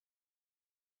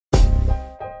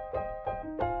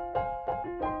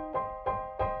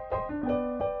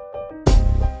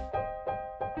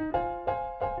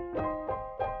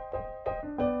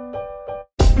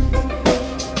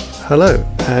Hello,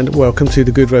 and welcome to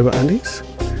the Good Robot Andy's,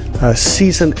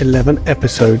 Season 11,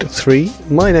 Episode 3.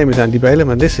 My name is Andy Balaam,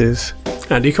 and this is...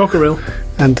 Andy Cockerill.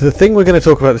 And the thing we're going to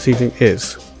talk about this evening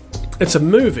is... It's a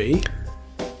movie.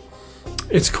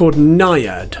 It's called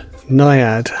Nyad.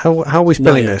 Nyad. How are we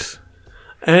spelling this?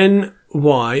 N-Y-A-D.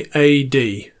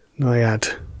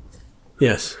 Nyad.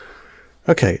 Yes.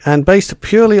 Okay, and based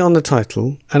purely on the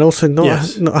title, and also not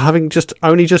having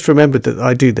only just remembered that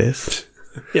I do this.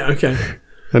 Yeah, okay.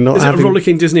 And not is it a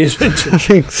rollicking Disney adventure?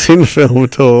 Having seen the film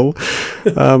at all,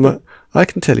 I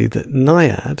can tell you that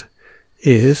Nyad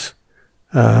is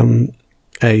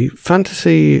a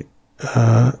fantasy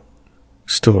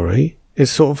story.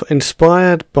 It's sort of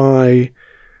inspired by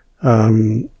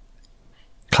kind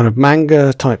of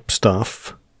manga type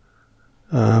stuff,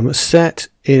 set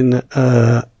in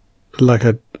like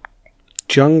a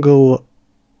jungle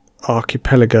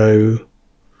archipelago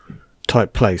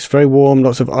type place. Very warm,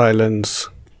 lots of islands.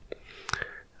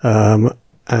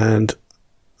 And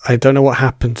I don't know what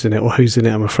happens in it or who's in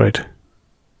it, I'm afraid.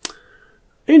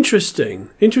 Interesting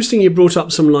you brought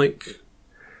up some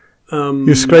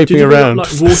you're scraping around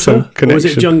like water, or is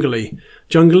it jungly?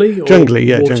 Jungly,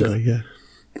 yeah, water? Jungly, yeah.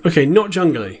 Okay, not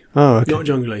jungly. Oh, okay. Not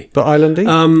jungly. But islandy?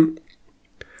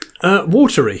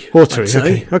 Watery.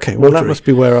 Watery, okay. Well, that must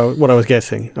be what I was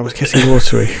guessing. I was guessing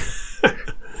watery.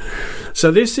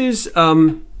 So this is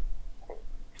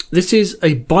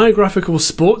a biographical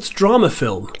sports drama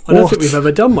film. I don't think we've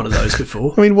ever done one of those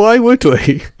before. I mean, why would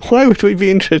we? Why would we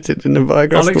be interested in a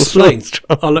biographical sports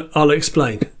drama? I'll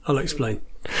explain.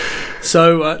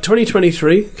 So,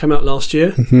 2023 came out last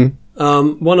year.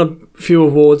 Mm-hmm. Won a few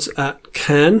awards at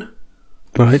Cannes.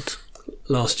 Right.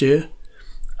 Last year.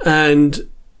 And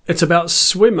it's about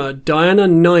swimmer Diana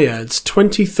Nyad's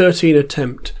 2013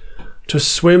 attempt to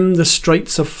swim the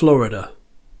Straits of Florida.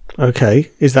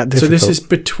 Okay. Is that difficult? So this is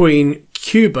between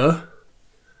Cuba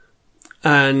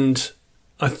and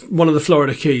one of the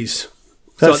Florida Keys.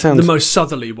 That sounds the most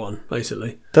southerly one,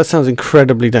 basically. That sounds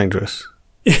incredibly dangerous.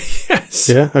 Yes.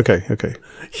 Yeah? Okay.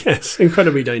 Yes,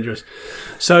 incredibly dangerous.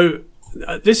 So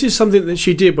this is something that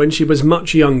she did when she was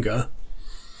much younger.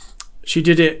 She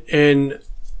did it in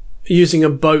using a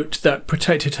boat that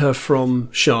protected her from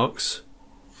sharks.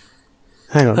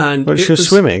 Hang on. And she was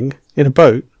swimming in a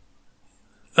boat?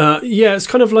 Yeah, it's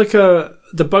kind of like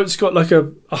the boat's got like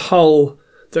a hull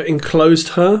that enclosed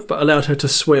her but allowed her to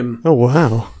swim. Oh,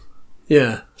 wow.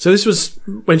 Yeah. So this was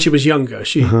when she was younger.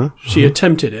 She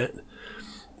attempted it,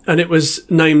 and it was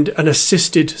named an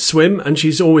assisted swim, and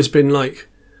she's always been like,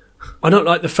 I don't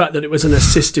like the fact that it was an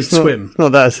assisted swim.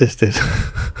 Not that assisted.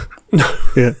 No.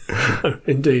 Yeah. No,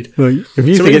 indeed. Well, if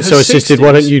you think it's so assisted,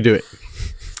 why don't you do it?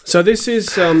 So this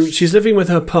is, she's living with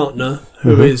her partner,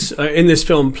 who is, in this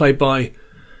film, played by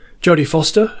Jodie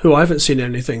Foster, who I haven't seen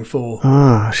anything for.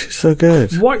 Ah, she's so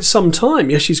good. Quite some time.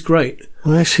 Yes, she's great.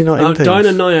 Why is she not in things? Diana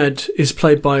Nyad is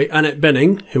played by Annette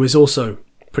Bening, who is also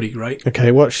pretty great.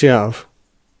 Okay, what's she out of?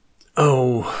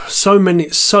 Oh, so many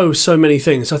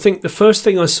things. I think the first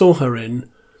thing I saw her in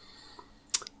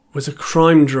was a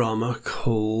crime drama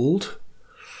called...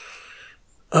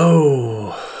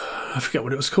 Oh, I forget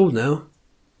what it was called now.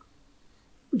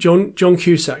 John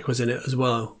Cusack was in it as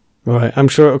well. Right, I'm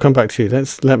sure it'll come back to you.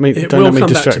 Don't let me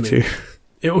distract you.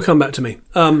 It will come back to me.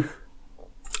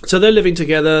 So they're living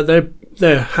together.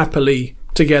 They're happily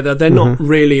together. They're not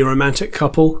really a romantic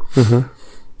couple.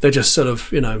 They're just sort of,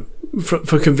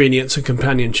 for convenience and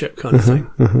companionship kind of thing.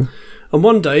 And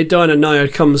one day, Diana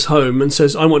Nyad comes home and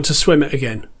says, I want to swim it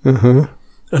again. And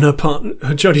her partner,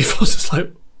 Jodie Foster's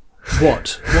like,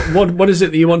 What? What is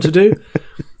it that you want to do?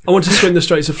 I want to swim the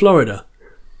Straits of Florida.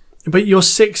 But you're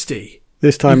 60.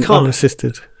 This time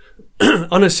unassisted.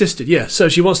 Unassisted, yeah. So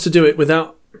she wants to do it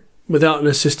without an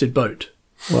assisted boat.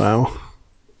 Wow.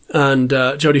 And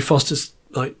Jodie Foster's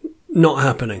like, not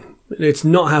happening. It's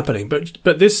not happening.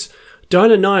 But this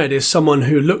Diana Nyad is someone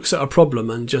who looks at a problem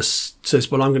and just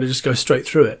says, well, I'm going to just go straight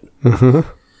through it.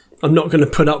 I'm not going to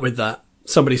put up with that.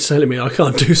 Somebody's telling me I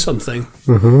can't do something.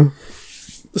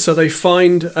 So they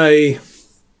find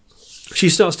she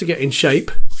starts to get in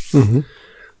shape.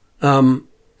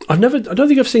 I don't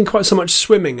think I've seen quite so much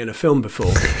swimming in a film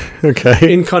before.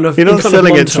 Okay. You're not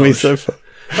selling it to me so far.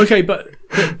 Okay, but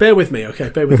bear with me. Okay,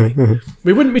 bear with me.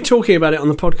 We wouldn't be talking about it on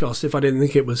the podcast if I didn't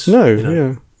think it was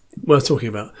worth talking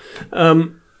about.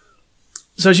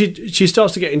 So she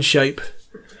starts to get in shape,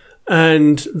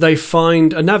 and they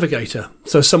find a navigator,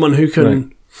 so someone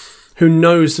who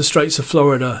knows the Straits of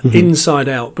Florida inside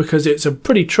out, because it's a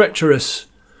pretty treacherous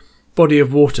body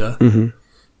of water.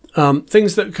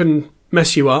 Things that can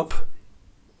mess you up: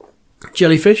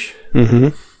 jellyfish,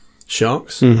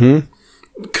 sharks,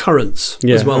 currents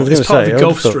Yeah, as I well. was It's gonna part say, of I the would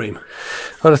Gulf have thought- Stream.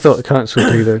 I'd have thought the currents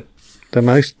would be the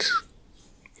most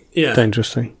Yeah.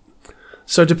 dangerous thing.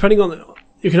 So depending on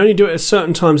you can only do it at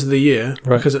certain times of the year,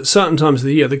 Right. because at certain times of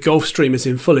the year the Gulf Stream is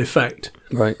in full effect.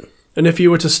 Right. And if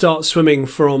you were to start swimming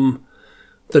from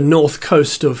the north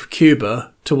coast of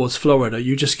Cuba towards Florida,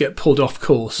 you just get pulled off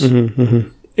course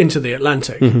into the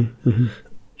Atlantic,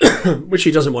 which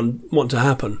he doesn't want to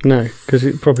happen. No, because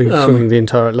probably swimming the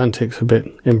entire Atlantic's a bit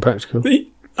impractical.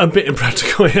 A bit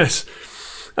impractical, yes.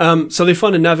 So they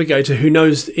find a navigator who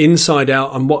knows inside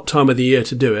out and what time of the year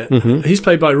to do it. He's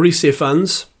played by Rhys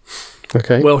Ifans,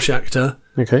 Okay. Welsh actor,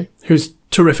 Okay. who's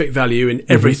terrific value in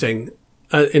everything,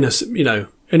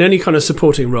 in any kind of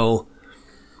supporting role.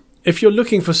 If you're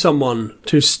looking for someone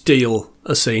to steal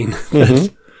a scene,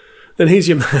 then he's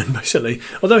your man, basically.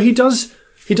 Although he does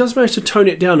manage to tone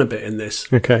it down a bit in this.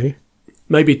 Okay.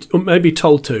 Maybe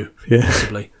told to, Yeah.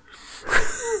 possibly.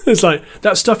 It's like,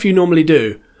 that stuff you normally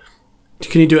do,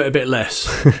 can you do it a bit less?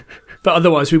 But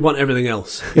otherwise we want everything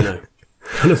else,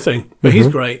 kind of thing. But he's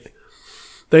great.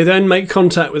 They then make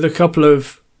contact with a couple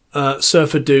of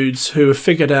surfer dudes who have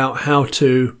figured out how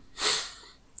to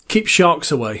keep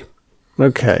sharks away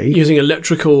Okay. using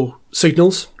electrical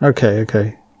signals, Okay.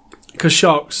 because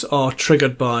sharks are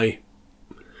triggered by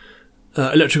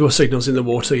electrical signals in the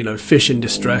water, fish in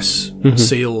distress,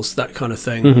 seals, that kind of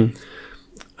thing.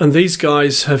 And these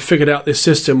guys have figured out this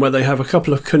system where they have a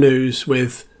couple of canoes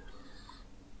with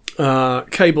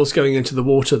cables going into the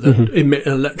water that emit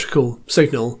an electrical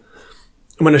signal.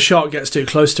 And when a shark gets too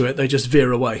close to it, they just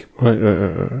veer away.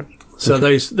 Right. So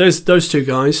there's those two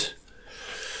guys,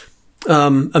 a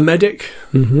medic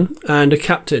and a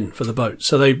captain for the boat.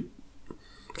 So they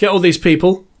get all these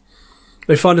people.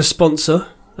 They find a sponsor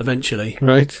eventually.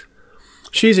 Right.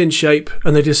 She's in shape,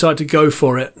 and they decide to go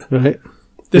for it. Right.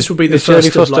 This will be the Is first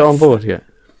Jodie Foster on board yet?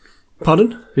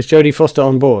 Pardon? Is Jodie Foster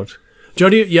on board?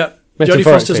 Jodie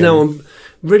Foster's now on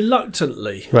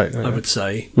reluctantly, Right, I would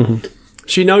say.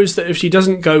 She knows that if she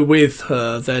doesn't go with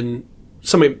her, then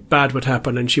something bad would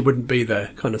happen and she wouldn't be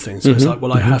there, kind of thing. So it's like,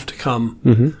 well, I have to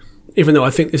come, even though I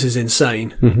think this is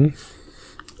insane.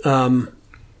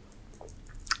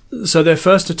 So their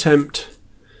first attempt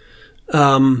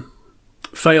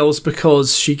fails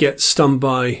because she gets stung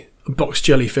by a box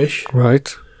jellyfish.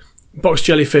 Right. Box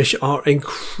jellyfish are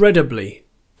incredibly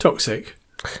toxic.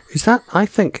 Is that? I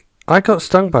think I got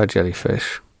stung by a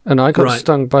jellyfish, and I got Right.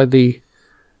 stung by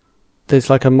there's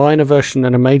like a minor version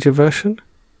and a major version.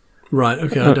 Right,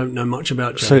 okay, I don't know much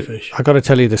about jellyfish. So I got to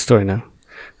tell you the story now.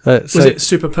 Was it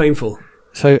super painful?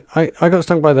 So I got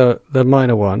stung by the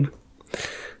minor one,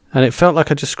 and it felt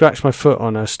like I just scratched my foot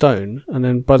on a stone, and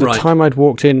then by the Right. time I'd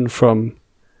walked in from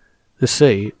the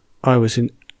sea, I was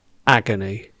in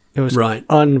agony. It was Right.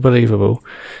 unbelievable.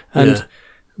 And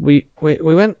we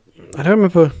went, I don't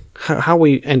remember how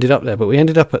we ended up there, but we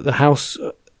ended up at the house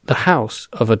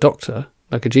of a doctor,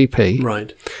 like a GP,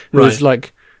 Right. who was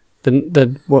like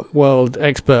the world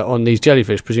expert on these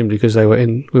jellyfish, presumably because I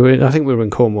think we were in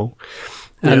Cornwall.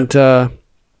 And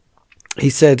he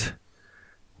said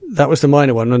that was the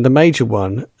minor one, and the major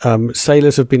one,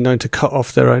 sailors have been known to cut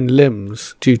off their own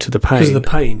limbs due to the pain. Because of the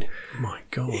pain. My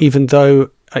God. Even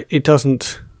though it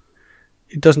doesn't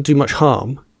do much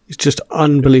harm. It's just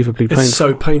unbelievably painful. It's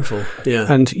so painful, yeah.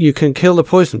 And you can kill the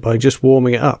poison by just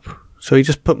warming it up. So he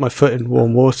just put my foot in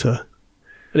warm water,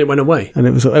 And it went away. and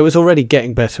it was already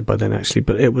getting better by then actually.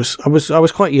 But I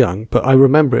was quite young, but I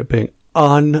remember it being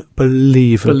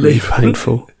unbelievably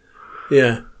painful.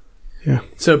 Yeah. Yeah.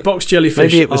 So box jellyfish.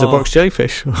 Maybe it was a box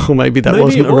jellyfish, or maybe that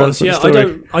wasn't a relevant yeah.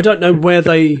 story. I don't know where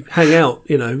they hang out.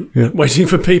 Waiting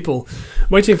for people,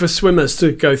 waiting for swimmers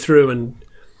to go through and.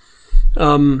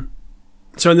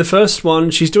 So in the first one,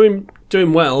 she's doing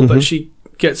well, but she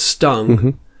gets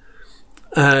stung,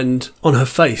 and on her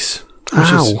face,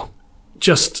 which is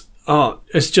just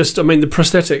it's just. I mean, the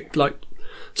prosthetic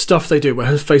stuff they do where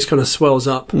her face kind of swells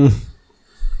up.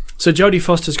 So Jodie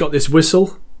Foster's got this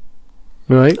whistle.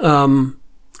 Right.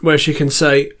 Where she can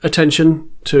say attention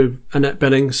to Annette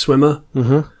Bening, swimmer,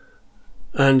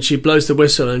 and she blows the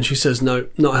whistle and she says, "No,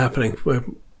 not happening.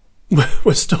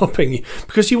 We're stopping,"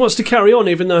 because she wants to carry on,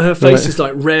 even though her face is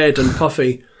like red and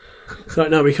puffy. It's like,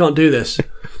 no, we can't do this.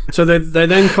 So they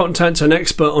then contact an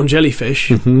expert on jellyfish,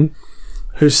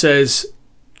 who says,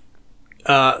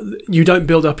 "You don't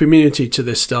build up immunity to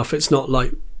this stuff. It's not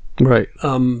like Right.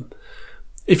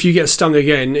 If you get stung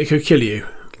again, it could kill you."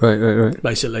 Right.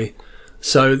 Basically.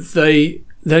 So they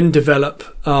then develop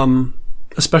a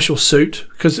special suit,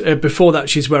 because before that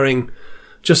she's wearing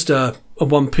just a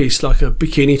one piece, like a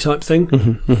bikini type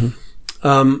thing.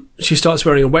 She starts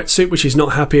wearing a wetsuit, which she's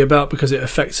not happy about because it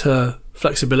affects her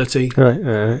flexibility.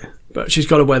 Right. But she's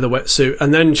got to wear the wetsuit.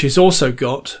 And then she's also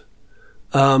got,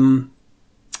 when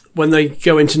they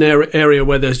go into an area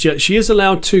where there's jet, she is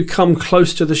allowed to come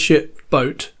close to the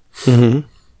boat. Mm-hmm.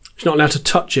 She's not allowed to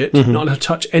touch it, not allowed to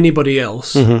touch anybody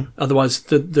else. Otherwise,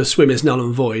 the swim is null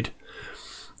and void.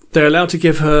 They're allowed to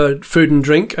give her food and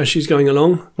drink as she's going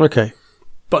along. Okay.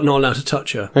 But not allowed to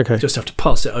touch her. Okay. Just have to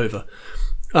pass it over.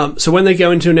 So when they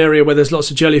go into an area where there's lots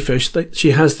of jellyfish,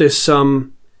 she has this,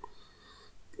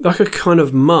 like a kind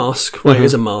of mask. Well, it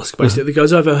is a mask, basically, that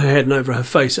goes over her head and over her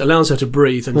face. It allows her to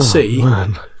breathe and see.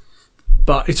 Man.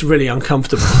 But it's really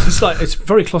uncomfortable. It's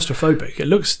very claustrophobic. It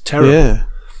looks terrible. Yeah.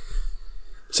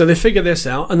 So they figure this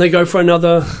out and they go for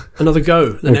another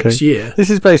go next year. This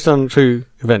is based on true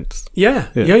events. Yeah,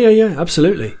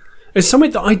 absolutely. It's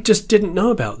something that I just didn't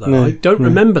know about, though. No, I don't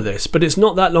remember this, but it's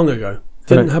not that long ago. It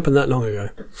didn't happen that long ago.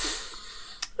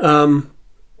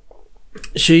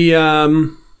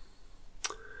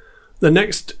 The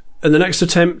next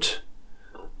attempt,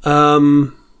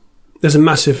 there's a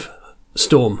massive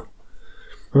storm.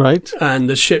 Right. And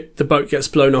the boat gets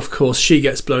blown off course. She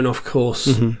gets blown off course.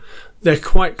 Mm-hmm. They're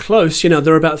quite close.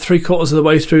 They're about 3/4 of the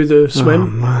way through the swim. Oh,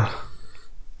 man.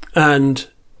 And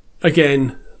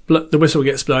again, the whistle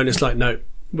gets blown. It's like, no,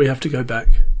 we have to go back.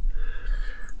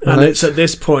 And it's at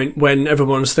this point when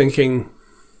everyone's thinking,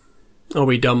 are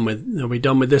we done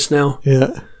with this now?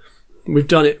 Yeah. We've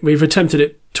done it. We've attempted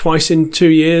it twice in 2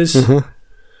 years. Mm-hmm.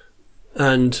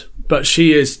 But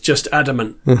she is just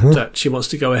adamant that she wants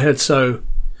to go ahead. So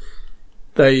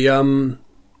they,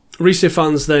 Rhys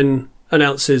Ifans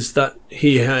announces that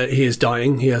he is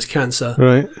dying. He has cancer.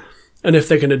 Right. And if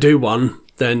they're going to do one,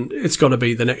 then it's got to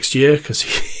be the next year because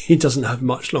he doesn't have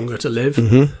much longer to live.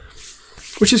 Mm-hmm.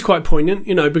 Which is quite poignant,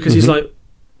 because he's like,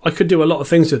 I could do a lot of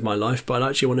things with my life, but I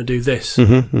actually want to do this.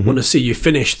 I want to see you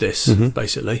finish this,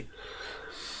 basically.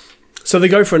 So they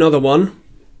go for another one,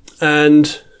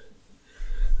 and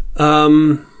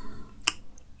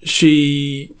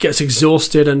she gets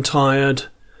exhausted and tired,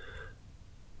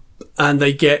 and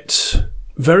they get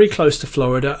very close to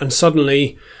Florida, and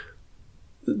suddenly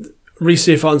Rhys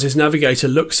Ifans' navigator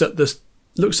looks at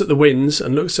the winds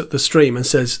and looks at the stream and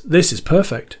says, "This is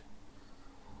perfect.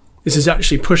 This is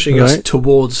actually pushing us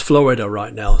towards Florida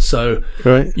right now. So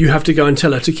you have to go and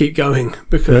tell her to keep going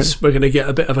because we're going to get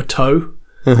a bit of a tow."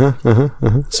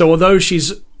 So although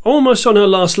she's almost on her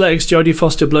last legs, Jodie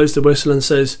Foster blows the whistle and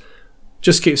says,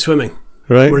 "Just keep swimming.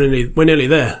 Right. We're nearly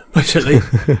there, basically."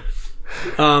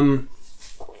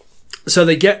 So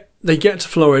they get to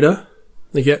Florida.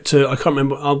 They get to, I can't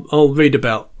remember. I'll read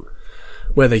about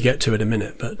where they get to in a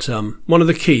minute, but one of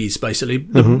the keys, basically,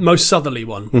 the most southerly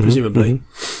one, presumably.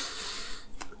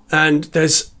 And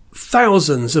there's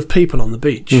thousands of people on the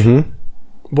beach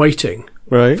waiting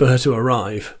for her to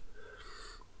arrive.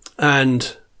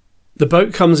 And the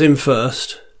boat comes in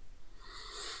first,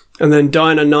 and then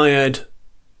Diana Nyad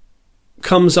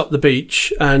comes up the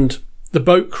beach, and the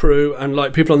boat crew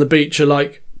and people on the beach are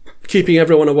like keeping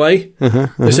everyone away.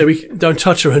 They say we don't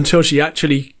touch her until she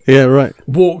actually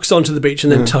walks onto the beach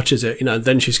and then touches it.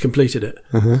 Then she's completed it.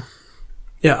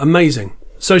 Yeah, amazing.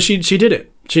 So she did it.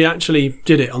 She actually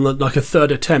did it on a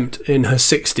third attempt in her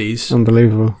 60s.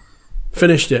 Unbelievable.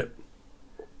 Finished it.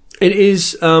 It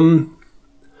is,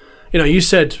 you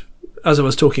said, as I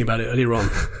was talking about it earlier on,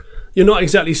 you're not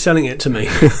exactly selling it to me.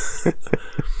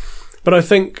 But I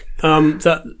think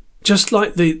that just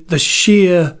like the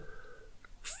sheer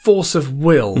force of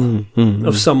will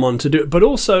of someone to do it, but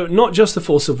also not just the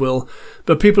force of will,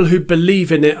 but people who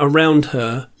believe in it around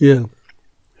her. Yeah.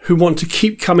 Who want to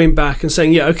keep coming back and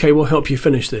saying, yeah, okay, we'll help you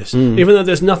finish this. Even though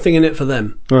there's nothing in it for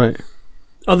them. Right.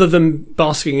 Other than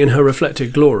basking in her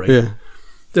reflected glory. Yeah.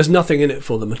 There's nothing in it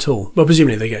for them at all. Well,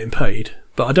 presumably they're getting paid,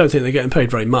 but I don't think they're getting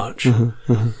paid very much.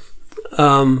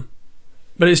 But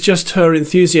it's just her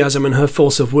enthusiasm and her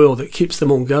force of will that keeps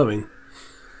them all going.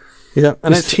 Yeah.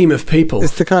 And it's a team of people.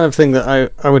 It's the kind of thing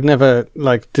that I would never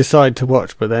decide to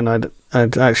watch, but then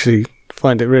I'd actually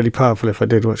find it really powerful if I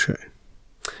did watch it.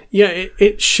 Yeah,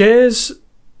 it shares.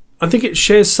 I think it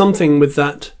shares something with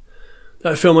that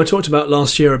film I talked about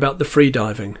last year about the free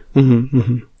diving.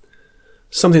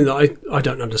 Something that I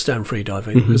don't understand free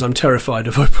diving because I'm terrified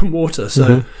of open water.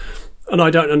 So, and I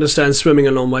don't understand swimming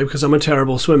a long way because I'm a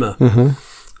terrible swimmer.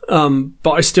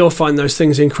 But I still find those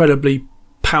things incredibly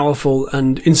powerful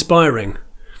and inspiring.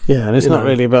 Yeah, and it's not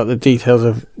really about the details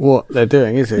of what they're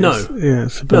doing, is it? No.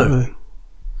 It's about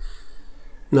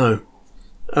No.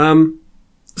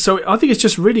 So I think it's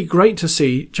just really great to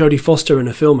see Jodie Foster in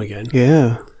a film again.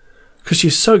 Yeah. Because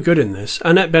she's so good in this.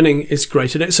 Annette Bening is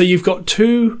great in it. So you've got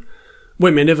two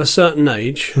women of a certain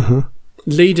age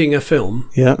leading a film,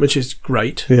 which is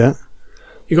great. Yeah.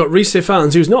 You got Rhys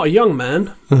Ifans, who's not a young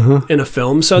man in a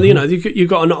film, so you've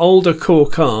got an older core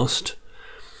cast,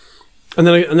 and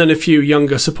then a few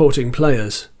younger supporting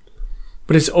players,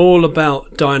 but it's all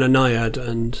about Diana Nyad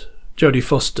and Jodie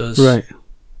Foster's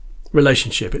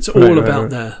relationship. It's all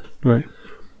about Right.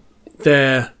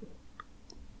 They're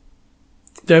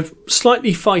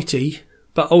slightly fighty,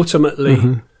 but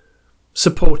ultimately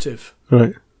supportive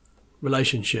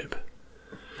relationship.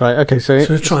 Right. Okay. So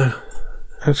try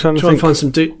and find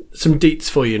some deets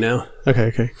for you now.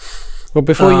 Okay. Well,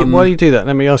 while you do that,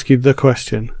 let me ask you the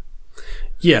question.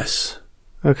 Yes.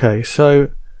 Okay.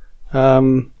 So,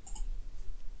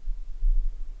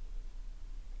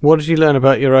 what did you learn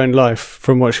about your own life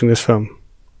from watching this film?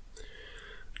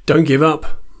 Don't give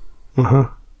up.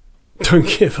 Don't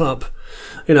give up.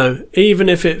 Even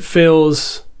if it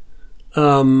feels,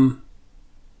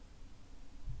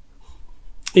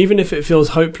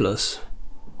 hopeless,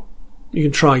 you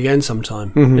can try again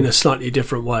sometime in a slightly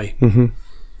different way.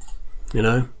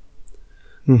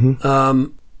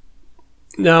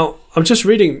 Now, I'm just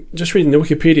reading the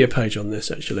Wikipedia page on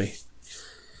this, actually.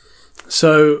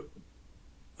 So,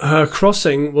 her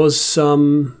crossing was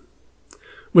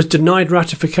denied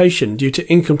ratification due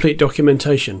to incomplete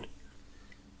documentation.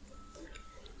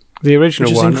 The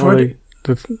original one? No,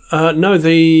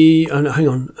 hang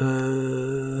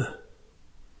on.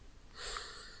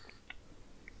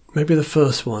 Maybe the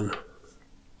first one.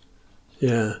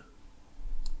 Yeah.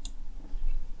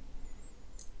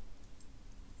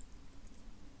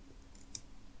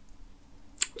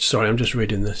 Sorry, I'm just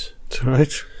reading this. It's all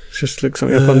right. Just look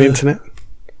something up on the internet.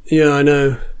 Yeah, I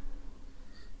know.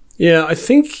 Yeah, I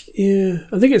think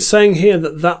it's saying here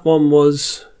that one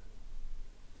was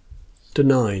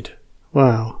denied.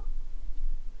 Wow.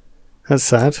 That's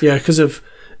sad. Yeah, because of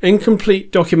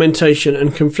incomplete documentation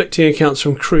and conflicting accounts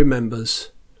from crew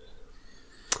members.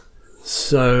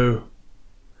 So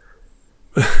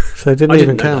it didn't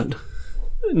even count.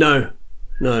 No.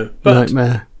 But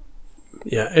nightmare.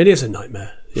 Yeah, it is a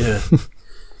nightmare. Yeah.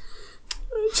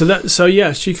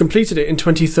 So she completed it in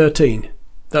 2013.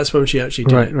 That's when she actually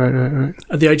did it. Right.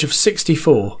 At the age of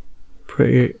 64.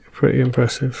 Pretty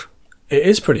impressive. It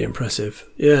is pretty impressive.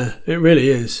 Yeah, it really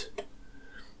is.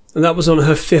 And that was on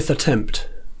her 5th attempt.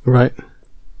 Right.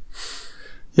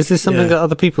 Is this something that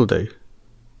other people do?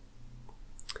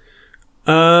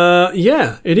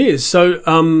 Yeah, it is. So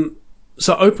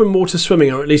open water swimming,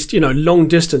 or at least long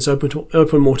distance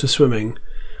open water swimming,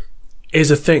 is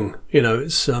a thing.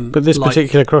 It's but this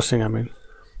particular crossing, I mean,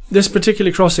 this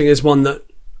particular crossing is one that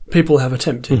people have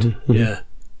attempted. Yeah,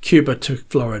 Cuba to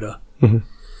Florida. I'm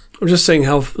just seeing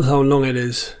how long it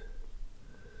is.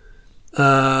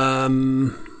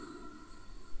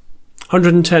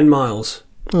 110 miles.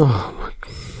 Oh my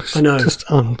God! I know. Just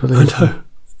unbelievable.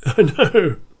 I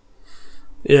know.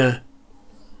 Yeah.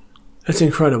 It's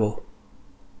incredible.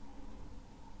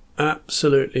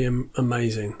 Absolutely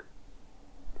amazing.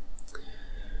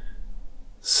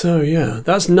 So, yeah,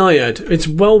 that's Nyad. It's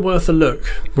well worth a look.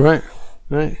 Right.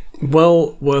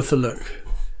 Well worth a look.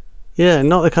 Yeah,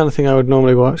 not the kind of thing I would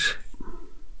normally watch.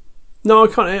 No, I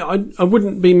can't. I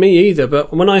wouldn't be me either,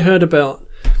 but when I heard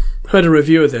a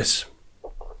review of this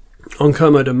on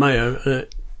Como de Mayo,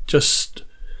 just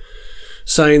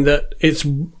saying that it's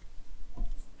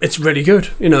really good.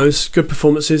 It's good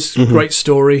performances, great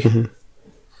story.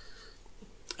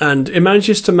 And it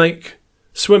manages to make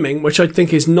swimming, which I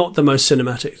think is not the most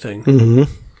cinematic thing,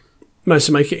 manages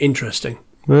to make it interesting.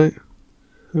 Right.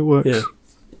 It works.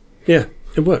 Yeah,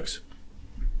 it works.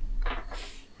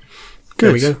 Good.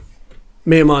 There we go.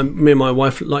 Me and my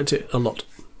wife liked it a lot.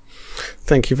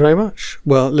 Thank you very much.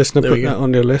 Well, listener, put that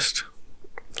on your list.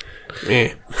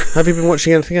 Yeah. Have you been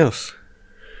watching anything else?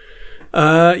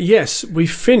 Yes, we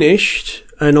finished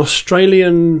an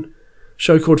Australian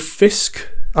show called Fisk.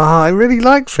 I really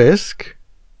like Fisk.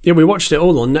 Yeah, we watched it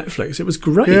all on Netflix. It was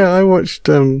great. Yeah, I watched.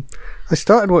 I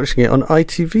started watching it on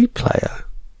ITV Player,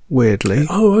 weirdly.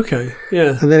 Oh, okay.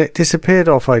 Yeah. And then it disappeared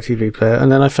off ITV Player,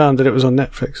 and then I found that it was on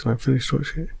Netflix, and I finished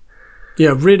watching it.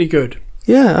 Yeah, really good.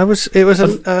 Yeah, it was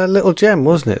a little gem,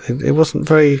 wasn't it? It wasn't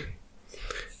very.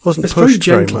 Wasn't pushed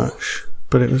very much.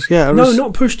 But it was,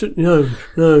 not pushed. No.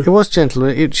 It was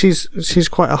gentle. She's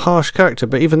quite a harsh character,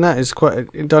 but even that is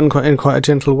done in quite a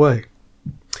gentle way.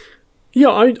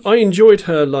 Yeah, I enjoyed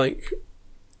her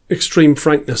extreme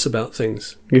frankness about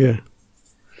things. Yeah.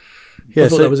 I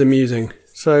thought that was amusing.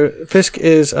 So Fisk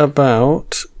is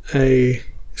about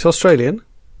it's Australian.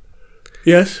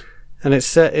 Yes. and it's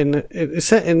set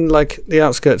in like the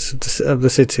outskirts of the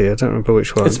city. I don't remember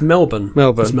which one. It's Melbourne.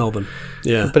 It's Melbourne.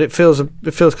 Yeah, but it feels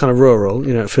kind of rural.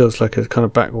 You know, it feels like a kind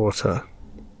of backwater.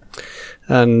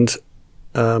 And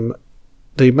the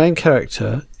main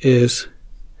character is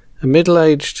a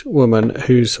middle-aged woman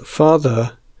whose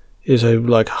father is a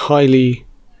like highly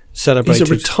celebrated. He's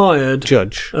a retired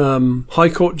judge, High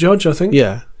Court judge, I think.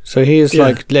 Yeah, so he is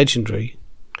like legendary.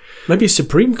 Maybe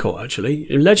Supreme Court, actually.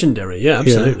 Legendary, yeah,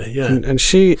 absolutely, yeah. And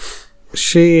she,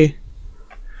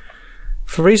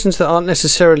 for reasons that aren't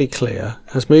necessarily clear,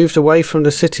 has moved away from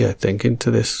the city, I think, into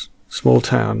this small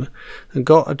town and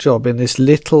got a job in this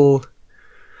little,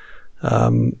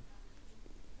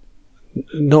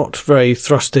 not very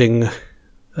thrusting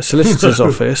solicitor's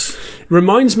office.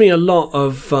 Reminds me a lot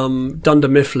of Dunder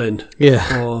Mifflin.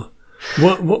 Yeah. Or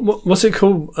what's it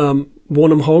called?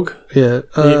 Warnham Hogg,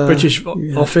 the British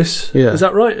office. Yeah. Is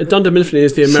that right? Dunder Mifflin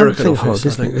is the American something office,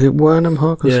 Hogg, I think. Is it Warnham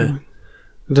Hogg or something?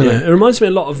 I don't know. It reminds me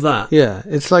a lot of that. Yeah,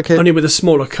 it's like only with a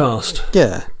smaller cast.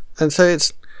 Yeah, and so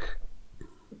it's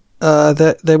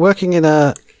they're working in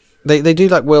a they do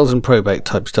like wills and probate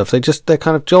type stuff. They're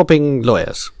kind of jobbing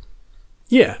lawyers.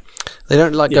 Yeah, they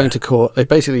don't like going to court. They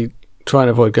basically try and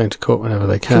avoid going to court whenever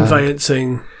they can.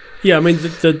 Conveyancing. Yeah, I mean,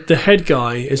 the head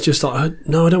guy is just like,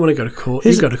 no, I don't want to go to court.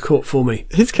 You go to court for me.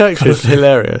 His character is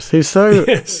hilarious. He's so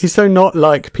he's so not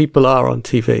like people are on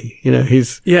TV. You know, he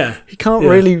can't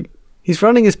really. He's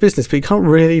running his business, but he can't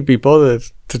really be bothered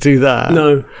to do that.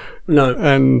 No.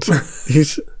 And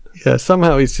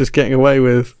somehow he's just getting away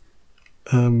with.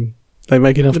 They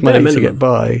make enough money to get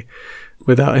by,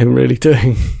 without him really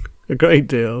doing a great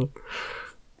deal.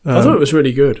 I thought it was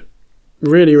really good.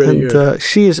 Really, really good.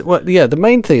 She is the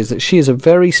main thing is that she is a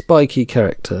very spiky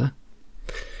character,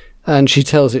 and she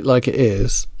tells it like it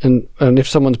is. And if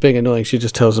someone's being annoying, she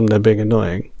just tells them they're being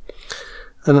annoying.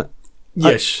 And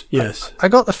yes. I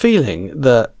got the feeling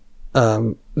that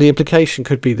the implication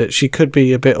could be that she could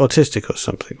be a bit autistic or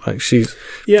something. Like she's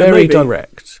very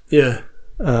direct. Yeah.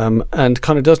 And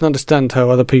kind of doesn't understand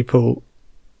how other people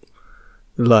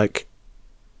like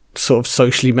sort of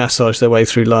socially massage their way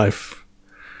through life.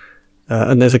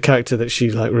 And there's a character that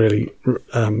she like really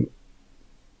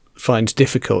finds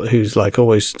difficult, who's like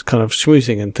always kind of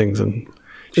schmoozing and things. And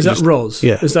is that Roz?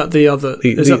 Yeah. Is that the other?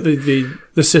 That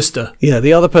the sister? Yeah,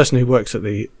 the other person who works at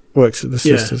the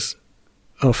sister's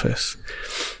office.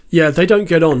 Yeah, they don't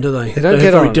get on, do they? They don't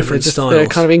get on. Very different styles. They're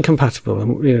kind of incompatible,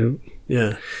 and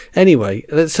Yeah. Anyway,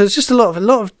 so it's just a lot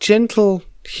of gentle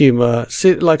humour,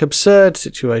 like absurd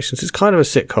situations. It's kind of a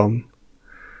sitcom.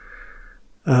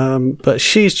 But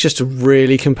she's just a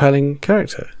really compelling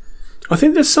character. I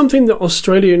think there's something that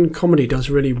Australian comedy does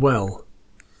really well,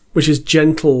 which is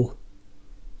gentle,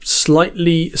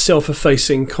 slightly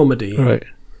self-effacing comedy. Right.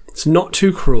 It's not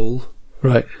too cruel.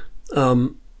 Right.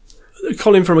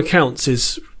 Colin from Accounts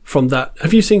is from that.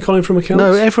 Have you seen Colin from Accounts?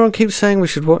 No, everyone keeps saying we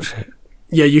should watch it.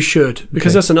 Yeah, you should,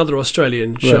 because that's another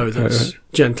Australian show that's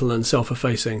gentle and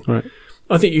self-effacing. Right.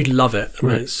 I think you'd love it. I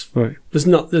mean, there's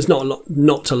not a lot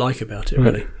not to like about it,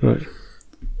 really. Right.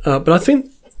 But I think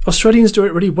Australians do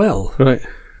it really well. Right.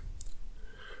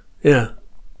 Yeah.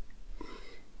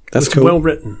 That's it's cool. Well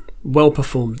written, well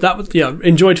performed.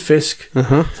 Enjoyed Fisk.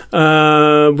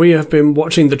 Uh-huh. We have been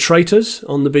watching The Traitors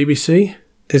on the BBC.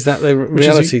 Is that the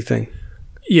reality thing?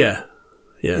 Yeah.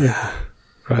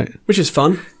 Right. Which is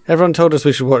fun. Everyone told us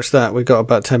we should watch that. We got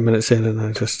about 10 minutes in and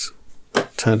I just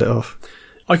turned it off.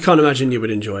 I can't imagine you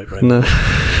would enjoy it, Brent. No.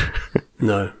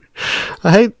 No.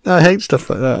 I hate stuff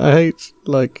like that. I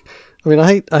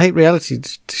hate reality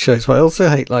shows, but I also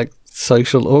hate like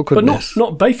social awkwardness. But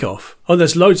not Bake Off. Oh,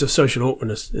 there's loads of social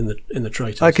awkwardness in the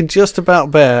Traitors. I can just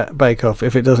about bear Bake Off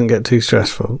if it doesn't get too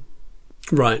stressful.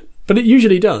 Right. But it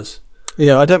usually does.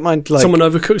 Yeah, I don't mind like someone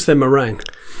overcooks their meringue.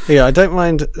 Yeah, I don't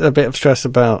mind a bit of stress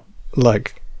about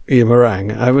like your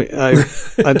meringue.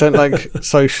 I don't like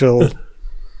social.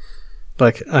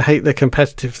 Like, I hate the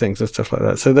competitive things and stuff like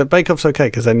that. So the Bake Off's okay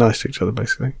because they're nice to each other,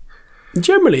 basically.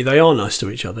 Generally, they are nice to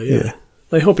each other, yeah.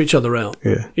 They help each other out.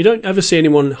 Yeah. You don't ever see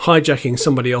anyone hijacking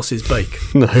somebody else's bake.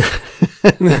 No.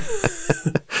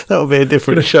 That would be a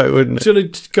different show, wouldn't it? It's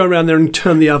going to go around there and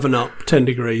turn the oven up 10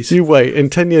 degrees. You wait. In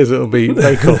 10 years, it'll be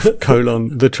Bake Off,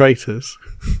 The Traitors.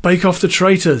 Bake Off The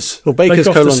Traitors. Or Bake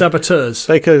Off The Saboteurs.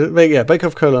 Bake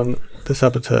Off, The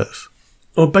Saboteurs.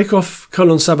 Or Bake Off,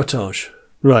 Sabotage.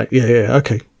 Right, yeah,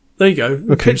 okay. There you go.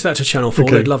 Okay. Pitch that to Channel 4.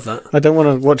 Okay. They'd love that. I don't want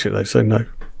to watch it, though, so no.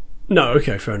 No,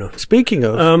 okay, fair enough. Speaking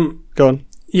of... go on.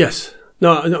 Yes.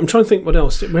 No, I'm trying to think what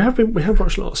else. We have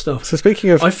watched a lot of stuff. So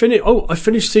speaking of... I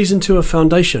finished season 2 of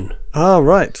Foundation. Ah,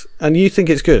 right. And you think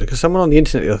it's good? Because someone on the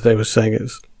internet the other day was saying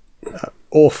it's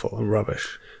awful and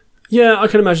rubbish. Yeah, I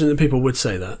can imagine that people would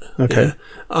say that. Okay. Yeah.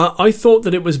 I thought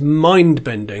that it was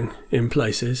mind-bending in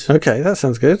places. Okay, that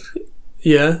sounds good.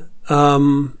 Yeah.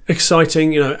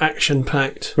 Exciting,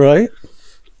 action-packed. Right.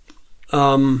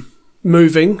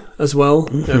 Moving as well.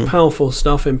 Powerful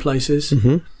stuff in places.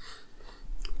 Mm-hmm.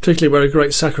 Particularly where a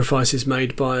great sacrifice is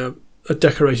made by a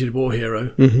decorated war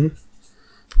hero.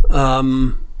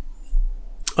 Mm-hmm.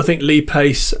 I think Lee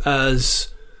Pace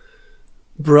as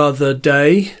Brother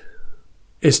Day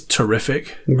is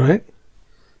terrific. Right.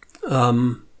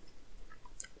 Do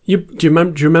you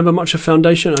remember much of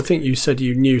Foundation? I think you said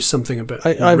you knew something about.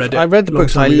 I read the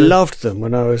books. I loved them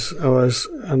when I was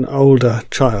an older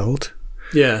child.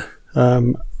 Yeah.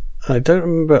 I don't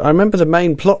remember. I remember the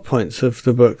main plot points of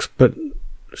the books, but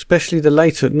especially the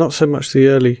later, not so much the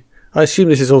early. I assume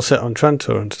this is all set on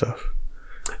Trantor and stuff.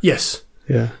 Yes.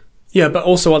 Yeah. Yeah, but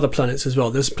also other planets as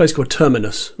well. There's a place called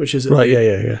Terminus, which is right.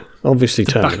 Yeah. Obviously,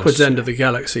 the Terminus. Backwards end of the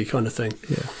galaxy kind of thing.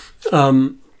 Yeah.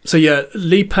 So yeah,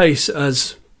 Lee Pace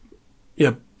as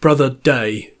Brother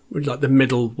Day, like the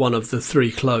middle one of the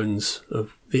three clones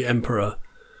of the Emperor.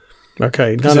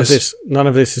 Okay. None of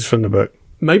this is from the book.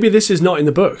 Maybe this is not in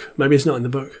the book. Maybe it's not in the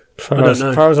book. I don't know.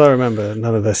 As far as I remember,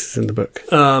 none of this is in the book.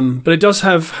 But it does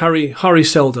have Hari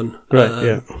Seldon.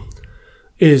 Right.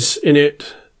 Is in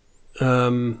it.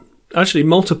 Actually,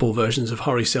 multiple versions of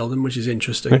Hari Seldon, which is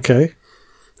interesting. Okay.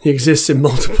 He exists in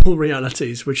multiple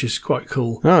realities, which is quite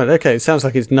cool. Right, okay. It sounds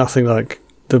like it's nothing like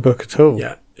the book at all.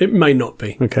 Yeah, it may not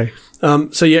be. Okay.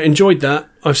 So, yeah, enjoyed that.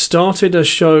 I've started a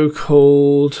show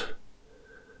called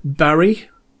Barry.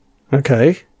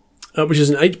 Okay. Which is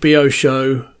an HBO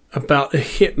show about a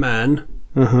hitman.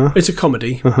 Uh-huh. It's a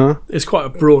comedy. Uh-huh. It's quite a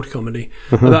broad comedy.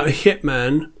 Uh-huh. About a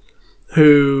hitman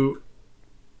who...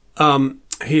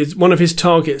 one of his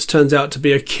targets turns out to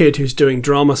be a kid who's doing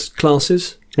drama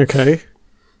classes. Okay.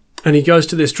 And he goes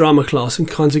to this drama class and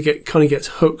kind of gets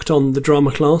hooked on the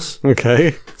drama class.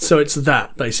 Okay. So it's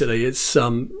that, basically. It's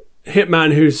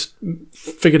hitman who's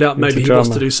figured out maybe he wants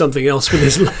to do something else with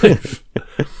his life.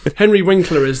 Henry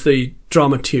Winkler is the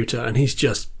drama tutor, and he's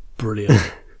just brilliant.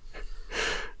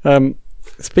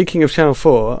 Speaking of Channel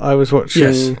 4, I was watching...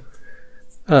 Yes.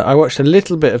 I watched a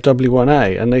little bit of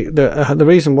W1A, and the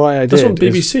reason why I did... That's on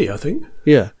BBC, I think.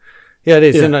 Yeah. Yeah, it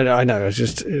is. Yeah. No, I know. It's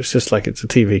just like it's a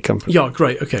TV company. Yeah,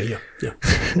 great. Okay, yeah.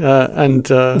 And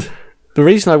the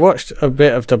reason I watched a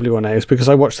bit of W1A is because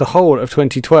I watched the whole of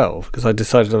 2012, because I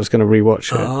decided I was going to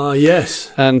rewatch it. Ah,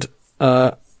 yes. And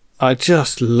I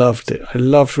just loved it. I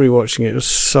loved rewatching it.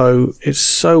 It's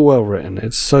so well written.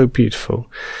 It's so beautiful.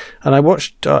 And I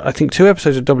watched, I think, 2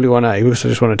 episodes of W1A because I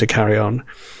just wanted to carry on.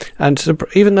 And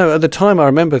even though at the time I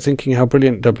remember thinking how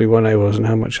brilliant W1A was and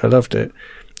how much I loved it,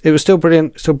 it was still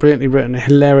brilliant, still brilliantly written,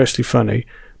 hilariously funny,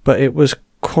 but it was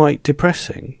quite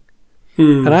depressing.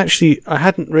 And actually, I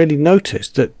hadn't really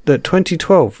noticed that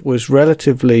 2012 was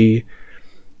relatively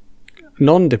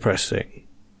non-depressing.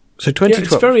 So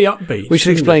 2012, it's very upbeat. We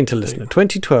should explain to listeners.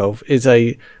 2012 is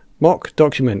a mock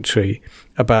documentary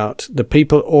about the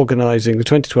people organising the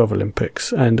 2012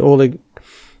 Olympics and all the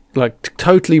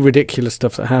totally ridiculous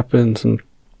stuff that happens, and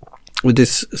with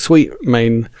this sweet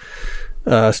main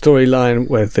storyline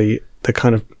where the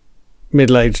kind of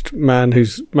middle-aged man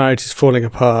whose marriage is falling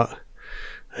apart,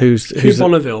 who's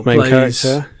Bonneville main plays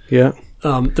character, yeah.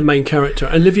 The main character.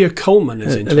 Olivia Colman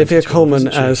is in Olivia Colman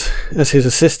as his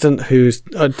assistant, who's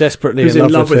desperately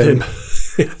in love with him.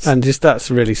 Yes. And that's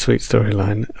a really sweet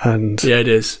storyline. And yeah, it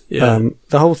is. Yeah.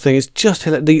 The whole thing is just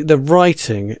the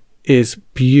writing is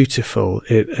beautiful.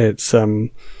 It's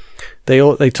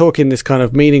they talk in this kind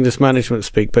of meaningless management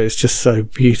speak, but it's just so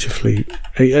beautifully.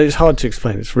 It's hard to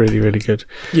explain. It's really, really good.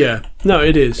 Yeah. No,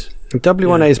 it is.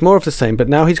 W1A is more of the same, but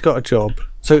now he's got a job.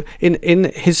 So in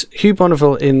his Hugh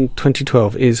Bonneville in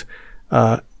 2012 is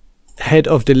head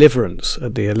of deliverance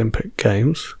at the Olympic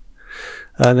Games.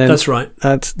 And then that's right.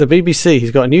 At the BBC,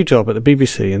 he's got a new job at the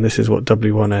BBC, and this is what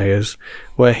W1A is,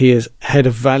 where he is head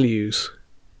of values.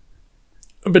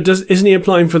 But isn't he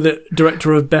applying for the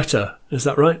director of Better? Is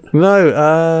that right?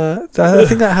 No, I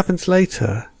think that happens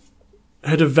later.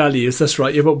 Head of values, that's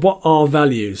right. Yeah, but what are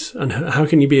values, and how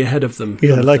can you be ahead of them?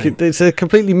 Yeah, it's a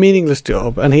completely meaningless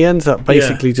job, and he ends up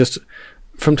basically just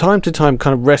from time to time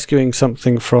kind of rescuing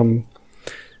something from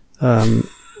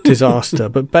disaster.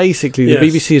 But basically, the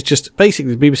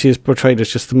BBC is portrayed as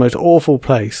just the most awful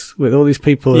place with all these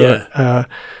people that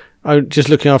are just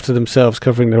looking after themselves,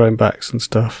 covering their own backs and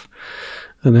stuff.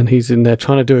 And then he's in there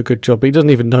trying to do a good job, but he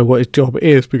doesn't even know what his job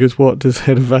is, because what does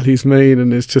head of values mean?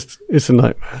 And it's a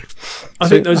nightmare. I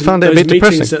think those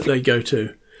meetings that they go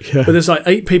to, where there's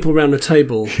 8 people around a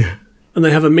table, and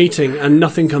they have a meeting and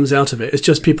nothing comes out of it. It's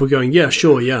just people going, yeah,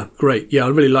 sure, yeah, great, yeah, I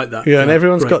really like that. Yeah, and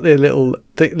everyone's got their little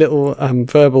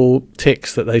verbal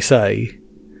tics that they say.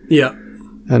 Yeah.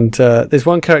 And there's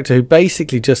one character who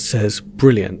basically just says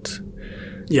brilliant.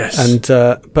 Yes. And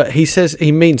but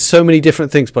he means so many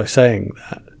different things by saying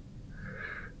that.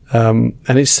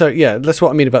 And it's so, yeah, that's what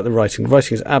I mean about the writing. The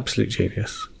writing is absolute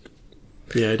genius.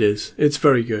 Yeah, it is. It's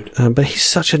very good. But he's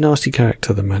such a nasty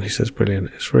character, the man who says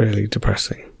brilliant. It's really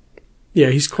depressing.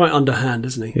 Yeah, he's quite underhand,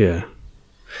 isn't he? Yeah.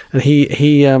 And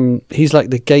he's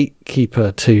like the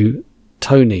gatekeeper to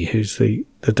Tony, who's the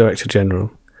Director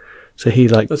General. So he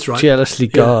That's right. jealously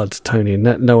guards Tony, and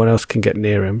no one else can get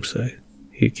near him, so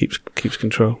he keeps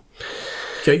control.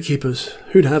 Gatekeepers.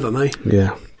 Who'd have them, eh?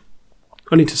 Yeah.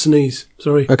 I need to sneeze.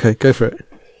 Sorry. Okay, go for it.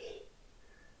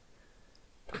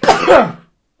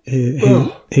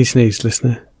 He sneezed,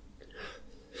 listener.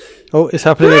 Oh, it's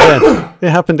happening again. It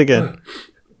happened again.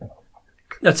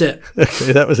 That's it.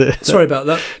 Okay, that was it. Sorry about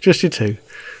that. Just you two.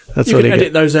 That's you all can you edit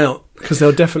get. those out, because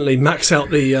they'll definitely max out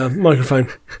the microphone.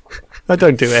 I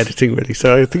don't do editing really,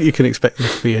 so I think you can expect them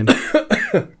to be in.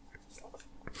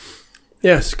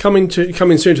 Yes, coming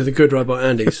soon to the Good Robot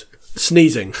Andy's.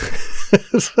 Sneezing.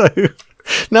 So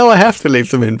now I have to leave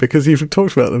them in because you've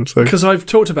talked about them. So because I've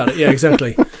talked about it. Yeah,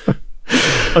 exactly.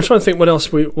 I'm trying to think what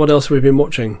else we've been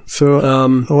watching.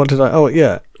 So what did I? Oh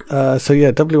yeah. So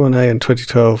yeah, W1A in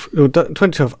 2012.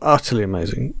 2012, utterly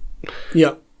amazing.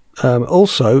 Yeah.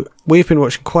 Also, we've been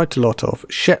watching quite a lot of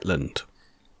Shetland.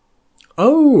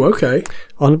 Oh, okay.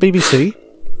 On the BBC.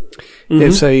 Mm-hmm.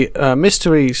 It's a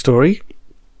mystery story,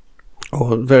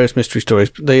 or various mystery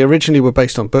stories. They originally were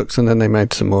based on books, and then they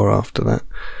made some more after that.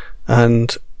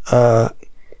 And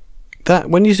that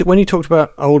when you talked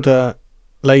about older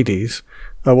ladies,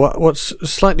 what's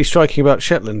slightly striking about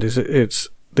Shetland is it's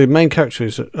the main character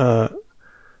is a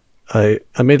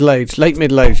late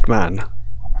middle-aged man.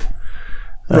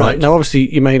 Right. Now,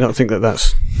 obviously, you may not think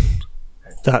that's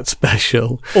that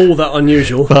special, all that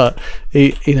unusual, but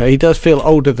he does feel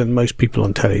older than most people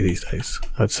on telly these days,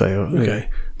 I'd say. Okay.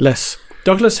 Less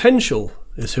Douglas Henschel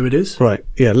is who it is. Right.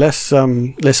 Yeah. Less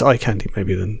eye candy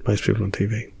maybe than most people on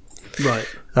TV. Right.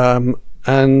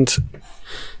 And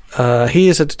he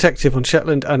is a detective on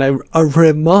Shetland, and a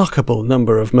remarkable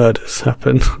number of murders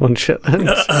happen on Shetland.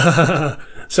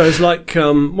 So it's like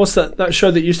what's that show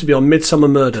that used to be on, Midsummer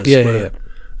Murders? Yeah.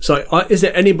 So is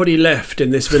there anybody left in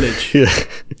this village? Yeah.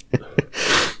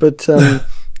 But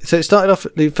so it started off,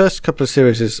 the first couple of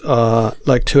series are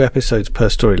like 2 episodes per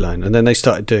storyline, and then they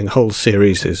started doing whole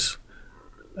series,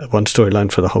 one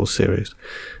storyline for the whole series.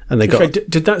 And they got.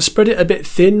 Did that spread it a bit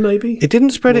thin? Maybe it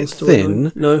didn't spread it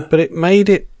thin. No, but it made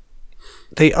it.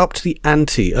 They upped the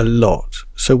ante a lot.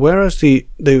 So whereas the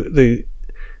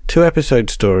 2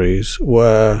 episode stories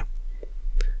were,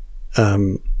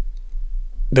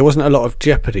 there wasn't a lot of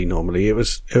jeopardy normally. It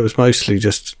was mostly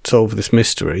just solve this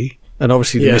mystery, and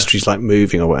obviously the mystery's like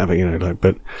moving or whatever,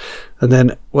 and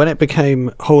then when it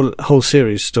became whole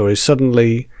series stories,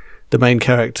 suddenly the main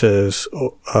characters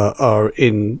are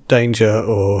in danger,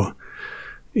 or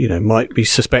might be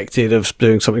suspected of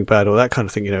doing something bad, or that kind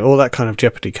of thing. All that kind of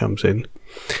jeopardy comes in.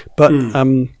 But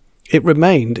it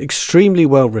remained extremely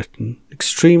well written,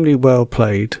 extremely well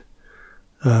played,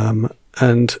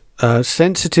 and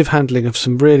sensitive handling of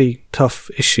some really tough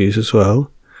issues as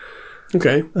well.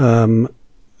 Okay.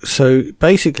 So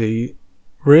basically,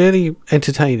 really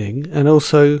entertaining, and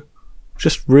also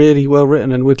just really well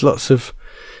written, and with lots of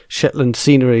Shetland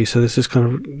scenery. So this is kind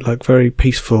of like very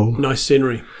peaceful, nice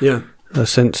scenery. Yeah.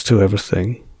 Sense to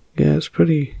everything. Yeah, it's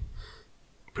pretty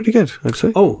good, I'd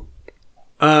say. Oh.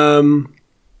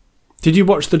 Did you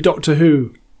watch the Doctor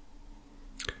Who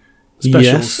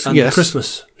specials and the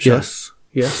Christmas show?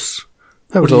 Yes.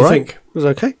 That was all right. What do you think? It was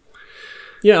okay.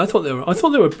 Yeah, I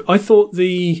thought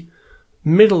the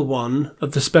middle one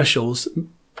of the specials,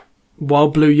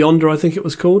 Wild Blue Yonder, I think it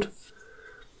was called,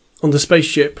 on the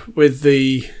spaceship with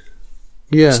the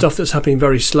stuff that's happening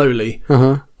very slowly.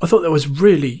 I thought that was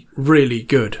really, really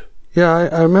good. Yeah,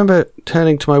 I remember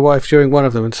turning to my wife during one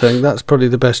of them and saying, that's probably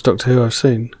the best Doctor Who I've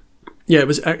seen. Yeah, it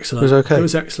was excellent. It was okay. It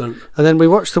was excellent. And then we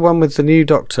watched the one with the new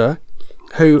Doctor,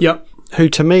 who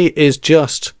to me is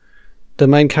just the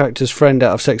main character's friend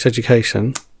out of Sex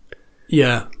Education.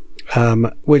 Yeah.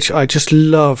 Which I just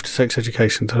loved Sex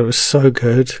Education. Thought it was so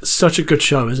good. Such a good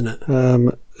show, isn't it?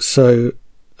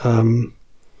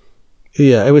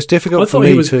 Yeah, it was difficult for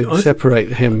me to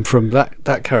separate him from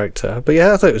that character. But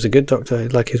yeah, I thought it was a good Doctor.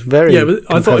 Like, he's very but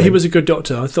I thought he was a good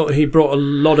Doctor. I thought he brought a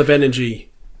lot of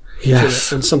energy to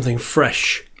it, and something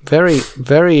fresh. Very,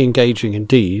 very engaging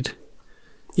indeed.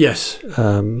 Yes.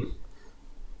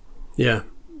 Yeah.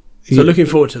 So looking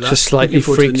forward to that. Just slightly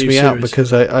freaks me out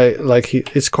because I like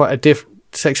it's quite a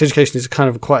Sex Education is kind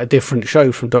of quite a different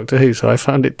show from Doctor Who, so I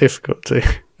found it difficult to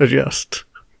adjust.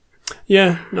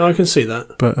 Yeah, no, I can see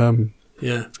that. But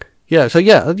yeah. So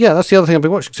that's the other thing I've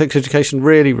been watching. Sex Education,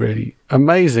 really, really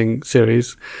amazing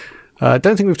series. I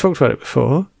don't think we've talked about it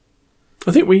before.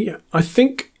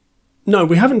 No,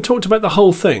 we haven't talked about the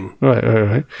whole thing.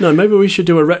 Right. No, maybe we should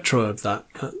do a retro of that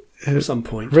at some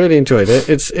point. Really enjoyed it.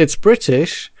 It's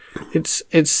British. It's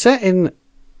set in,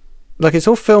 like, it's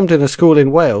all filmed in a school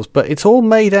in Wales, but it's all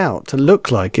made out to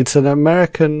look like it's an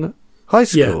American high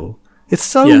school. Yeah. It's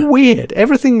so weird.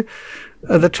 Everything,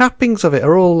 the trappings of it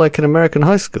are all like an American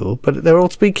high school, but they're all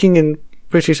speaking in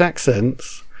British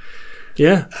accents.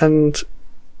 Yeah. And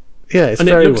it's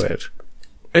very weird.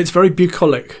 It's very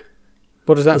bucolic.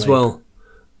 What does that as mean?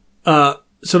 Well?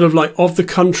 Sort of like of the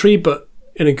country, but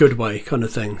in a good way, kind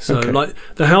of thing. So, like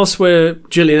the house where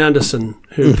Gillian Anderson,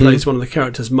 who plays one of the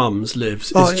characters' mums,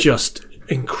 lives, is just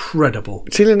incredible.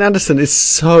 Gillian Anderson is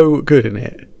so good in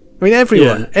it. I mean,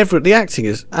 the acting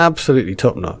is absolutely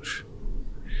top notch.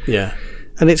 Yeah,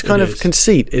 and its kind of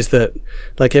conceit is that,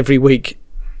 like, every week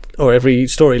or every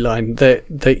storyline,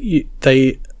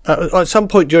 they at some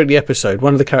point during the episode,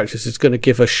 one of the characters is going to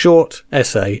give a short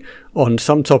essay on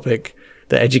some topic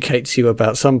that educates you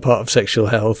about some part of sexual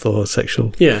health or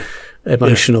sexual,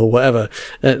 emotional, whatever.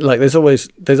 Like, there's always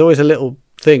a little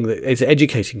thing that is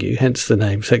educating you, hence the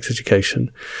name Sex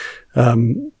Education.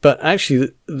 But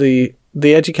actually, the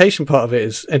education part of it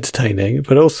is entertaining,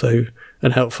 but also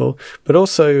and helpful. But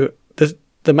also,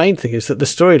 the main thing is that the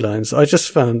storylines I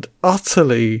just found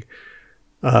utterly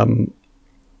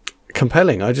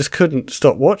compelling. I just couldn't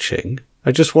stop watching.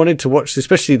 I just wanted to watch,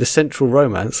 especially the central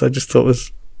romance. I just thought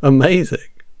was amazing.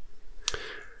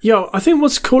 Yeah, I think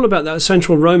what's cool about that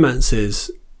central romance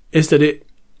is that it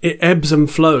ebbs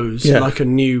and flows like a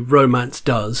new romance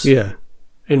does. Yeah,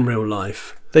 in real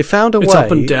life. They found a way. It's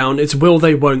up and down. It's will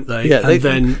they, won't they? Yeah, they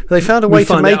found a way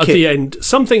to make it. At the end,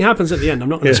 something happens at the end. I'm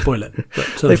not going to spoil it. But,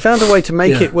 they found a way to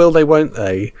make it will they, won't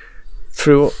they,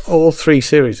 through all three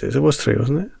series. It was three,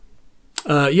 wasn't it?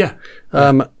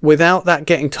 Without that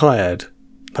getting tired.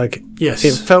 Like,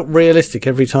 it felt realistic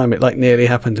every time it, like, nearly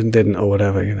happened and didn't, or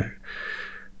whatever, you know.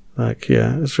 Like,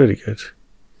 it's really good.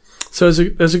 So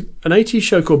there's an 80s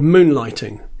show called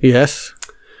Moonlighting. Yes.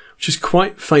 Which is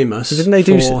quite famous. So didn't they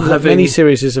do many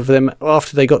series of them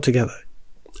after they got together?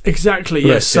 Exactly,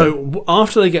 yes. So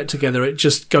after they get together, it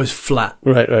just goes flat.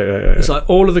 Right. It's like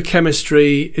all of the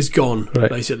chemistry is gone,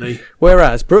 basically.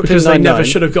 Whereas Brooklyn Nine-Nine... Because they never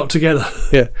should have got together.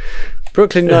 Yeah.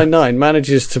 Brooklyn Nine-Nine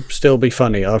manages to still be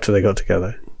funny after they got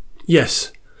together.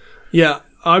 Yes. Yeah,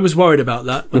 I was worried about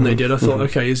that when they did. I thought,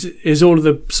 okay, is all of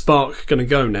the spark going to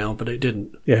go now? But it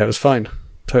didn't. Yeah, it was fine.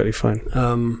 Totally fine.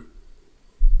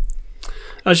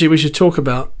 Actually, we should talk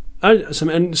about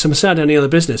some sad any other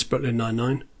business, Brooklyn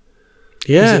Nine-Nine.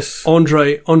 Yes.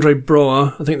 Andre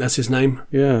Broer, I think that's his name.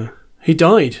 Yeah. He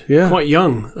died quite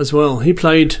young as well. He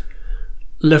played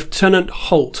Lieutenant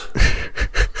Holt.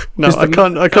 No, I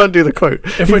can't do the quote.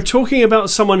 If we're talking about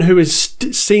someone who is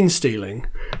scene stealing,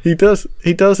 he has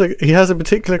a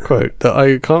particular quote that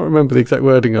I can't remember the exact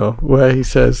wording of, where he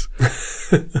says,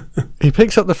 he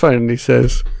picks up the phone and he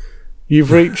says,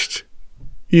 "You've reached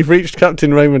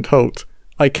Captain Raymond Holt.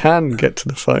 I can get to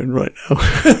the phone right now."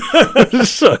 It's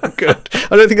so good.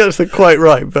 I don't think that's quite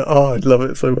right, but I love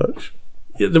it so much.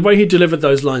 Yeah, the way he delivered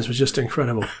those lines was just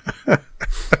incredible.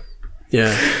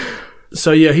 Yeah.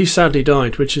 So he sadly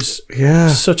died, which is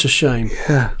such a shame.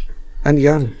 Yeah, and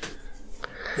young.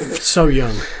 So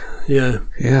young. Yeah.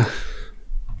 Yeah.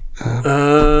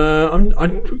 I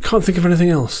can't think of anything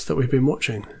else that we've been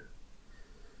watching.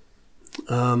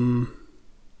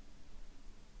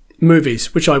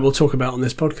 Movies, which I will talk about on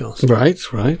this podcast. Right.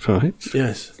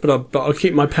 Yes, but I'll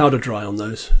keep my powder dry on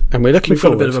those. And we're looking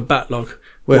forward. We've got a bit of a backlog.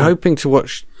 We're hoping to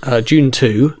watch June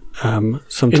 2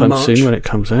 sometime soon when it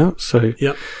comes out. So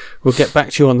we'll get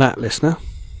back to you on that, listener.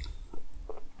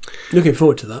 Looking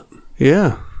forward to that.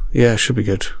 Yeah, should be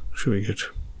good.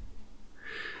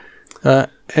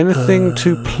 Anything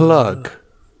to plug?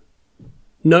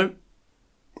 No.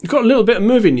 We've got a little bit of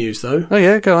movie news, though. Oh,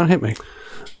 yeah, go on, hit me.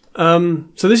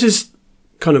 So this is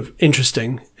kind of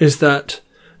interesting, is that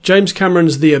James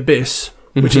Cameron's The Abyss,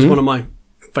 which is one of my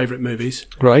favourite movies,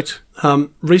 right?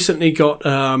 Recently got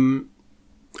a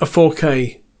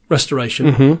 4K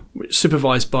restoration,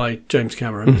 supervised by James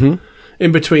Cameron,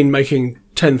 in between making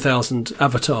 10,000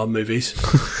 Avatar movies.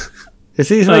 Is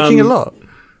he making a lot?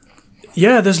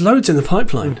 Yeah, there's loads in the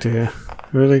pipeline. Oh dear,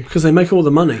 really? Because they make all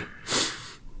the money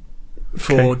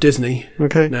for Disney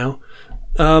now.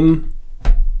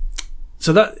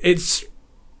 So that it's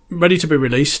ready to be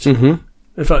released. Mm-hmm.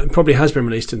 In fact, it probably has been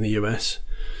released in the US.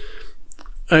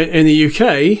 In the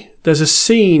UK, there's a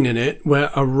scene in it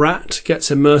where a rat gets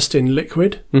immersed in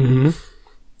liquid. Mm-hmm.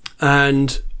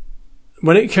 And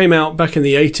when it came out back in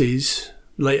the 80s,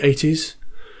 late 80s,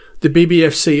 the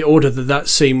BBFC ordered that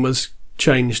scene was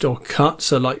changed or cut.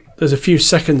 So, like, there's a few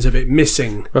seconds of it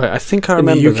missing. Right, I think I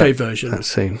remember in the UK version. That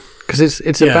scene. Because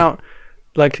it's about,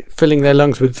 like, filling their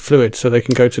lungs with fluid so they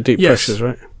can go to deep pressures,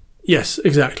 right? Yes,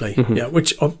 exactly. Mm-hmm. Yeah,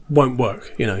 which won't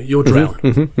work. You know, you'll drown.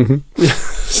 Mm-hmm. Mm-hmm.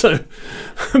 So,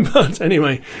 but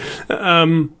anyway,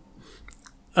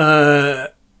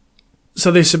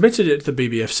 so they submitted it to the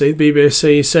BBFC. The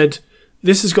BBFC said,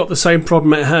 this has got the same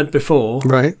problem it had before.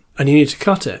 Right. And you need to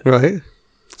cut it. Right.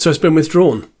 So it's been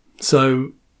withdrawn.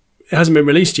 So it hasn't been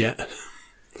released yet.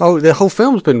 Oh, the whole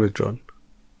film's been withdrawn?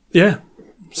 Yeah.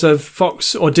 So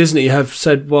Fox or Disney have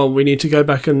said, well, we need to go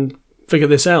back and figure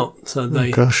this out. So they...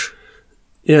 Oh, gosh.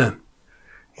 Yeah.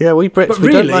 Yeah, we Brits,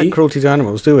 we don't like cruelty to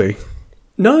animals, do we?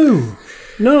 No.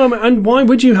 No, I mean, and why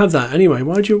would you have that anyway?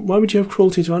 Why would you have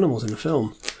cruelty to animals in a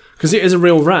film? Because it is a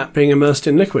real rat being immersed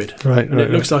in liquid. Right, and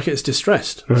it looks like it's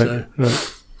distressed. Right, so.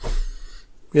 right.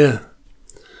 Yeah.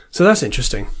 So that's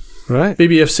interesting. Right.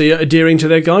 BBFC are adhering to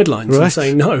their guidelines and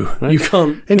saying, no, you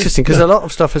can't. Interesting, because a lot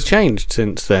of stuff has changed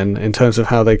since then in terms of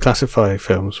how they classify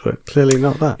films, but clearly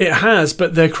not that. It has,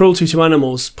 but their cruelty to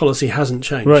animals policy hasn't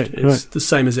changed. Right, it's the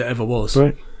same as it ever was.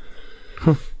 Right.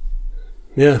 Huh.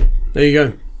 Yeah, there you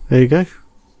go. There you go.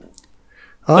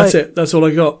 That's it. That's all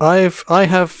I got. I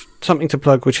have something to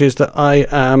plug, which is that I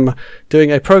am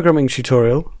doing a programming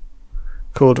tutorial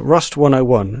called Rust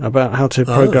 101 about how to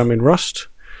program in Rust.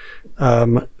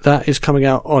 That is coming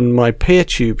out on my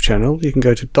PeerTube channel. You can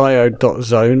go to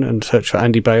diode.zone and search for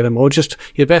Andy Balaam, or just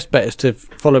your best bet is to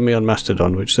follow me on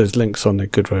Mastodon, which there's links on the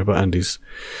Good Robot Andy's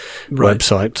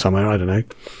website somewhere. I don't know.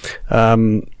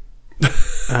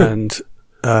 And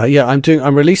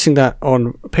I'm releasing that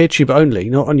on PeerTube only,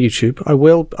 not on YouTube. I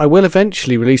will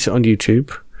eventually release it on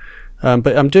YouTube,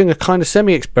 but I'm doing a kind of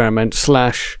semi-experiment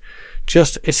 /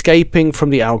 just escaping from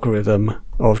the algorithm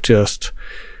of just,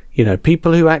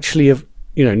 people who actually have,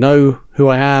 know who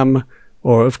I am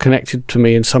or have connected to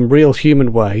me in some real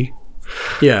human way.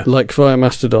 Yeah. Like via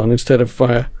Mastodon instead of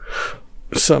via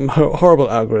some horrible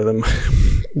algorithm.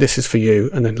 This is for you,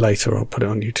 and then later I'll put it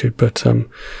on YouTube. But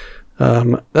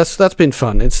that's been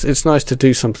fun. It's nice to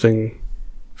do something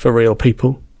for real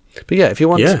people. But yeah, if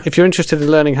you're interested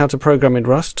in learning how to program in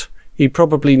Rust, you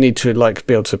probably need to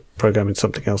be able to program in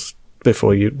something else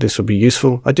before this will be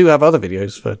useful. I do have other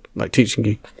videos for teaching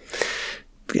you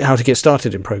how to get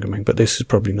started in programming, but this is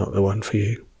probably not the one for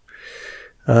you.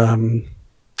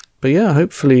 But yeah,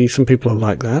 hopefully some people will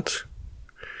like that.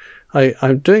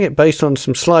 I'm doing it based on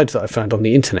some slides that I found on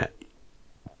the internet.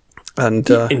 And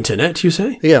internet, you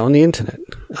say? Yeah, on the internet.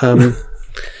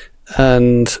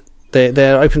 And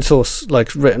they're open source,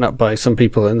 written up by some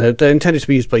people, and they're intended to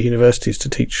be used by universities to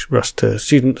teach Rust to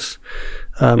students.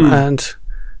 And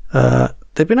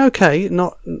they've been okay,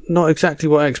 not exactly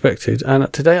what I expected.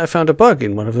 And today I found a bug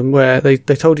in one of them where they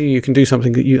told you can do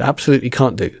something that you absolutely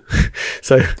can't do.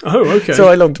 So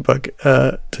I logged a bug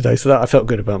today, so that I felt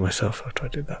good about myself after I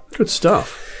did that. Good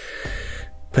stuff.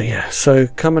 But yeah, so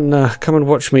come and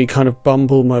watch me kind of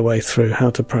bumble my way through how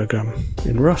to program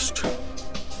in Rust.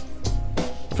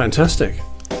 Fantastic.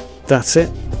 That's it.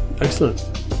 Excellent.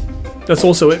 That's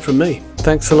also it from me.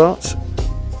 Thanks a lot.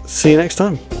 See you next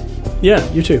time. Yeah,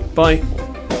 you too. Bye.